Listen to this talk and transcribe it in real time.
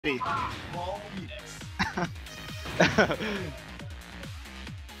Is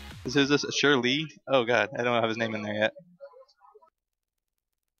this Shirley? Oh god, I don't have his name in there yet.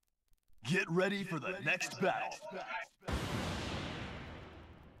 Get ready for the next battle.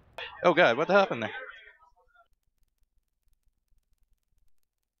 Oh god, what happened there?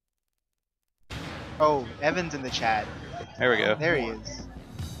 Oh, Evan's in the chat. There we go. There he is.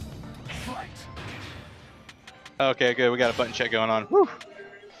 Okay, good. We got a button check going on. Woo.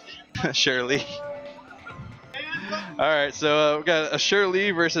 Shirley. Alright, so we got a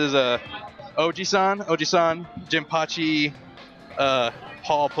Shirley versus Ojisan. Ojisan, Jinpachi,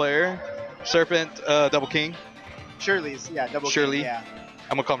 Hall player. Serpent, Double King. Shirley's, yeah, double Shirley. King, yeah.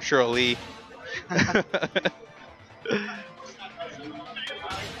 I'm gonna call him Shirley.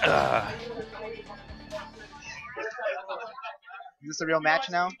 Is this a real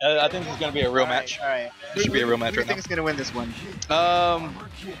match now? I think this is gonna be a real match. Alright. This should be a real match Who right do you think is gonna win this one? now.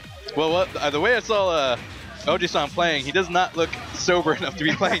 Well, the way I saw Oji-san playing, he does not look sober enough to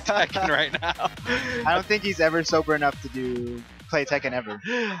be playing Tekken right now. I don't think he's ever sober enough to play Tekken ever.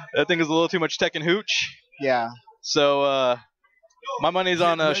 That thing is a little too much Tekken hooch. Yeah. So my money's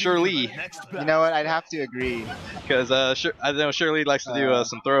on Shirley. You know what? I'd have to agree. Because I know Shirley likes to do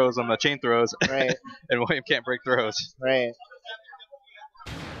some throws, chain throws. Right. And William can't break throws. Right.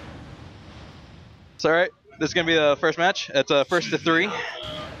 It's alright. This is going to be the first match. It's first to 3.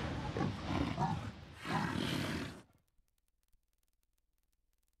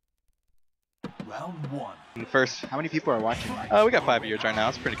 Round 1. First. How many people are watching? We got 5 viewers right now.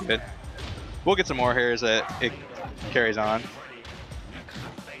 It's pretty good. We'll get some more here as it carries on.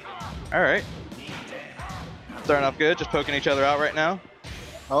 Alright. Starting off good. Just poking each other out right now.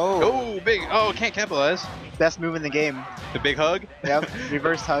 Oh. Oh, big. Oh, can't capitalize. Best move in the game. The big hug. Yep.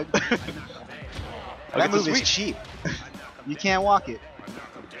 Reverse hug. That move is cheap. You can't walk it.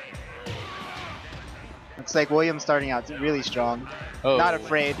 Looks like William's starting out really strong. Oh. Not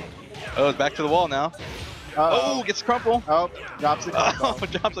afraid. Oh, it's back to the wall now. Oh, gets crumple. Oh, drops the combo. Oh,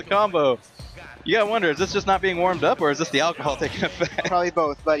 drops a combo. You gotta wonder, is this just not being warmed up, or is this the alcohol taking effect? Probably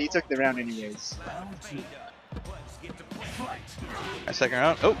both, but he took the round anyways. Right, second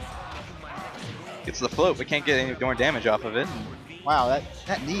round. Oh, gets the float, but can't get any more damage off of it. Wow,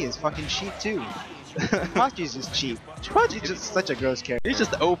 that knee is fucking cheap too. Jinpachi's just cheap. Jinpachi's just such a gross character. He's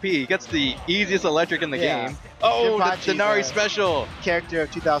just OP. He gets the easiest electric in the game. Oh, the Denari special. Character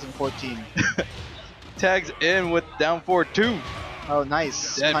of 2014. Tags in with down 4-2. Oh,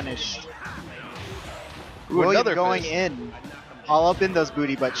 nice. Dead. Punish. Ooh, William another going fist. in. All up in those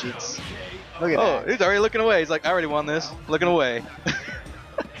booty butt cheeks. Look at that. He's already looking away. He's like, I already won this. Looking away.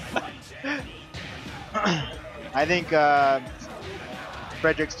 I think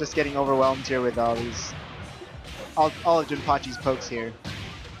Frederick's just getting overwhelmed here with all of Jinpachi's pokes here.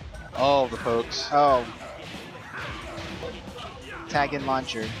 All the pokes. Oh. Tag in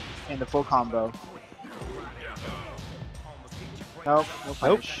launcher in the full combo. Nope, no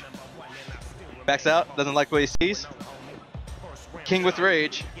punish. Backs out, doesn't like what he sees. King with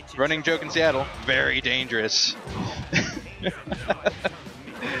rage, running joke in Seattle, very dangerous.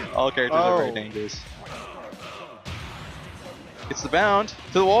 All characters are very dangerous. Gets the bound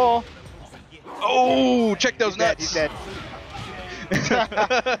to the wall. Oh, check those nuts. He's dead.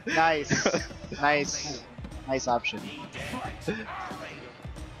 Nice. Nice option.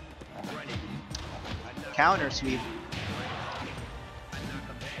 Counter sweep.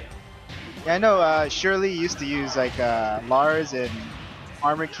 Yeah, I know Shirley used to use like Lars and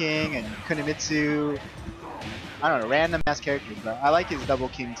Armor King and Kunimitsu. I don't know, random ass characters, but I like his Double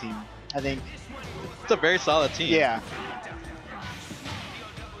King team. I think it's a very solid team. Yeah.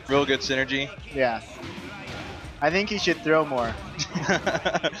 Real good synergy. Yeah. I think he should throw more.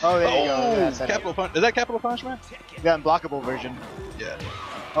 Oh, there you go. Yeah, capital punch. Is that capital punishment? The unblockable version. Yeah.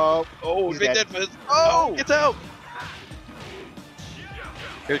 Oh, big dead fist. Oh, gets out.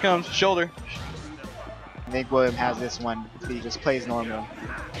 Here it comes, shoulder. I think William has this one. He just plays normal.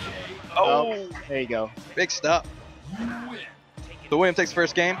 Oh, there you go. Big stop. So William takes the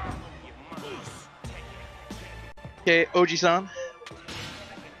first game. Okay, Oji-san.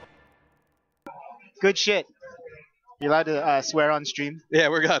 Good shit. You're allowed to swear on stream? Yeah,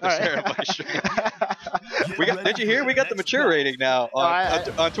 we're allowed to swear on stream. Did you hear? We got the mature rating now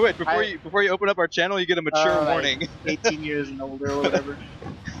on Twitch. Before you open up our channel, you get a mature warning. 18 years and older or whatever.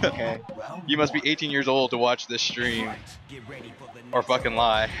 Okay. You must be 18 years old to watch this stream. Or fucking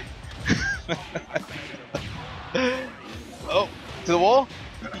lie. Oh, to the wall?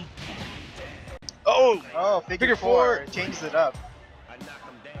 Oh, figure four. Changes it up.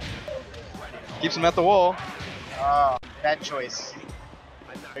 Keeps him at the wall. Oh, bad choice.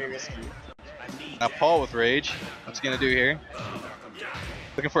 Very risky. Now Paul with rage. What's he gonna do here?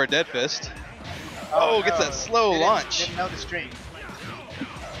 Looking for a dead fist. Oh, gets that slow launch. Didn't know the string.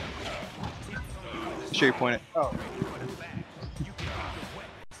 Sure you point it. Oh.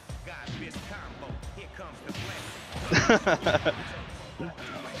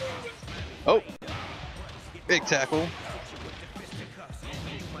 Oh, big tackle.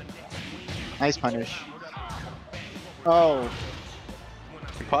 Nice punish. Oh.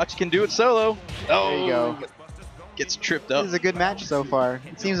 Jinpachi can do it solo. Oh, There you go. Gets tripped This up. is a good match so far.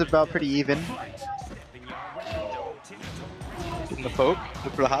 It seems about pretty even. Getting the poke.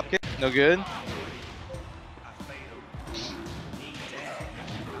 Look for the hop kick. No good.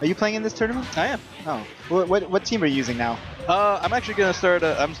 Are you playing in this tournament? I am. Oh. What team are you using now? I'm actually gonna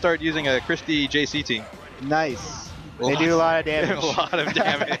start using a Christie JC team. Nice. They do a lot of damage. A lot of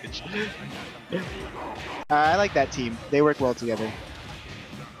damage. I like that team. They work well together.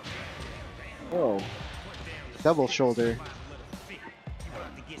 Oh. Double shoulder.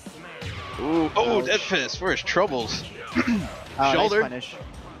 Ooh. Oh, Ouch. dead fist for his troubles. Oh, Shoulder. Nice punish.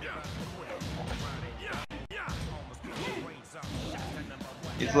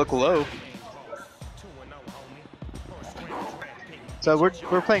 He's look low. So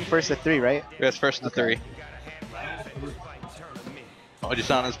we're playing first to 3, right? Yes, first to Okay. 3.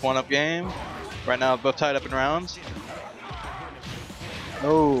 Ojisan is 1-up game. Right now, both tied up in rounds.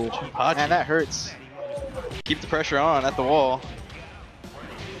 Oh, Jinpachi. man, that hurts. Keep the pressure on at the wall.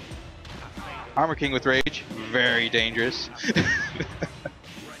 Armor King with rage. Very dangerous.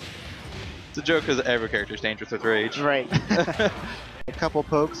 It's a joke because every character is dangerous with rage. Right. A couple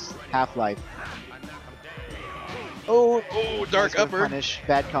pokes, half-life. Oh, Dark nice upper. punish,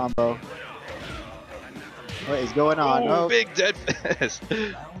 bad combo. What is going on? Oh, big dead fist.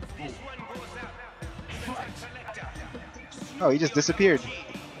 Oh, he just disappeared.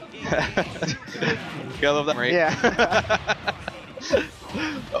 Gotta love that rate. Yeah.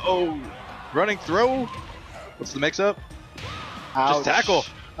 Oh, running throw. What's the mix-up? Ouch. Just tackle.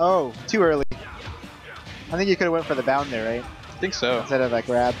 Oh, too early. I think you could have went for the bound there, right? I think so. Instead of a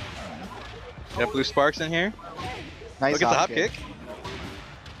grab. Got blue sparks in here. Nice Look at the hop kick.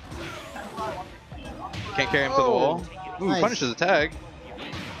 Can't carry him to the wall. Ooh, Nice. punishes a tag.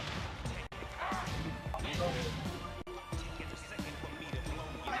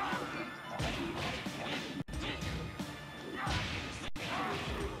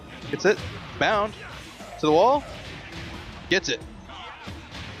 Gets it. Bound. To the wall. Gets it.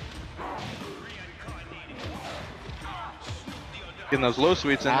 Getting those low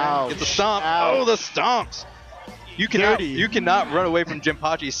sweeps in there. Ouch. Get the stomp. Ouch. Oh, the stomps. You cannot run away from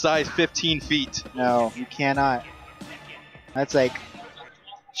Jinpachi's size 15 feet. No, you cannot. That's like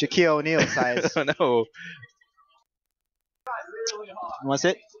Shaquille O'Neal size. Oh, no. You want to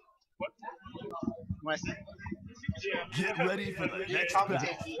sit? You want to sit? Get ready for the next battle.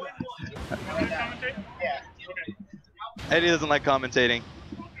 Eddie doesn't like commentating.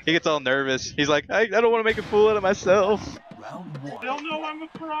 He gets all nervous. He's like, I don't want to make a fool out of myself. Round 1. They'll know I'm a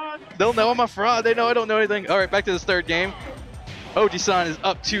fraud. They'll know I'm a fraud. They know I don't know anything. All right, back to this third game. Ojisan is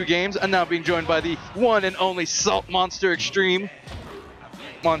up 2 games and now being joined by the one and only Salt Monster Extreme,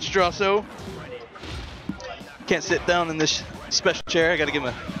 Monstroso. Can't sit down in this special chair. I got to give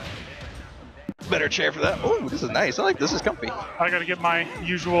him a better chair for that. Oh, this is nice. I like this. Is comfy. I gotta get my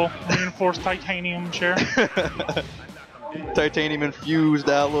usual reinforced titanium chair. Titanium infused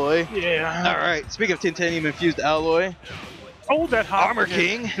alloy. Yeah. All right. Speaking of titanium infused alloy, Oh, that hop Armor kick.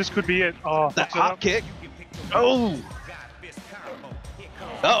 King. This could be it. Oh, that fix it hop up. kick. Oh.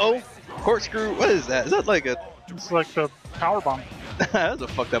 Uh-oh. Corkscrew. What is that? Is that like a... It's like the power bomb. That's a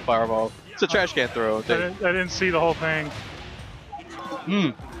fucked up fireball. It's a trash can throw. I didn't see the whole thing.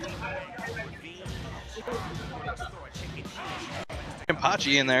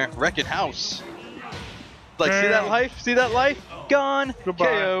 Jinpachi in there. Wrecking house. Like, see that Damn. life? See that life? Gone. Goodbye.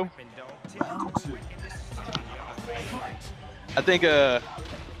 KO. Round 2. I think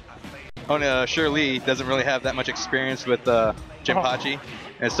Shirley doesn't really have that much experience with Jinpachi, and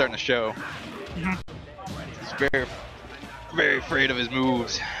it's starting to show. He's very, very afraid of his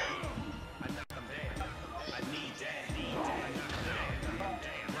moves.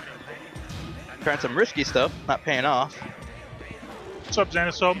 Trying some risky stuff, not paying off. What's up,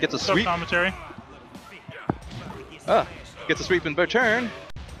 Xanasob? Gets a What's up, sweep. commentary? Gets a sweep and return.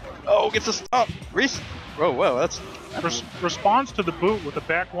 Oh, gets a stomp. Oh, whoa, that's... Responds to the boot with the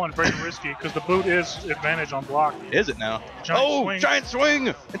back one, very risky, because the boot is advantage on block. Is it now? Giant swing. Giant swing!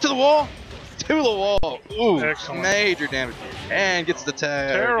 Into the wall! To the wall! Ooh, Excellent. major damage. And gets the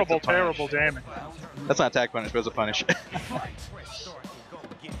tag. Terrible, Gets the punish. terrible damage. That's not a tag punish, but it's a punish.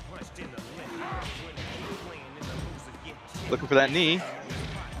 Looking for that knee.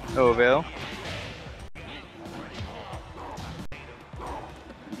 No avail.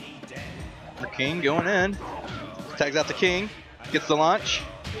 The King going in. Tags out the King. Gets the launch.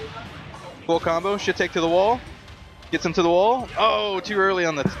 Full combo. Should take to the wall. Gets him to the wall. Oh, too early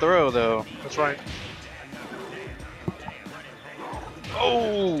on the throw, though. That's right.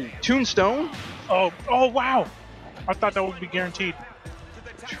 Oh, Tombstone. Oh, wow. I thought that would be guaranteed.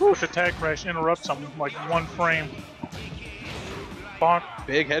 With the tag crash, interrupt something like 1 frame. Bonk.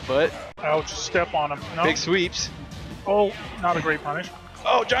 Big headbutt. Ouch. Step on him. No. Big sweeps. Oh, not a great punish.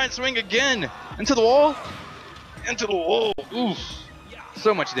 Oh, giant swing again. Into the wall. Into the wall. Oof.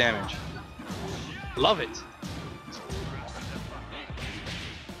 So much damage. Love it.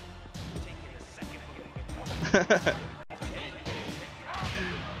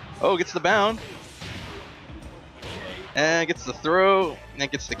 Oh, gets the bound. And gets the throw.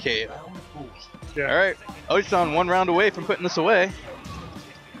 And gets the KO. Yeah. Alright. Ojisan 1 round away from putting this away.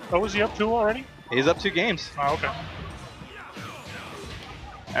 Oh, was he up 2 already? He's up 2 games. Oh, okay.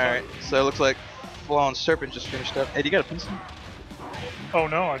 Alright, so it looks like Fallen Serpent just finished up. Hey, do you got a pencil? Oh,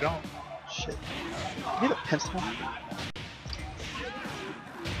 no, I don't. Shit. You have a pencil?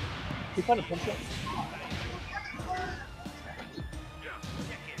 You found a pencil?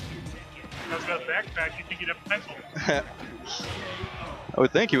 I was got a backpack, you think you'd have a pencil? I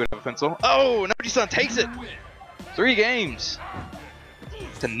would think he would have a pencil. Oh, Ojisan takes it! 3 games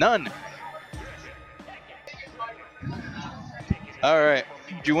to none. Alright,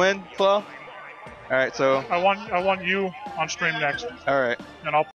 did you win, Flo? Alright, so. I want you on stream next. Alright. And I'll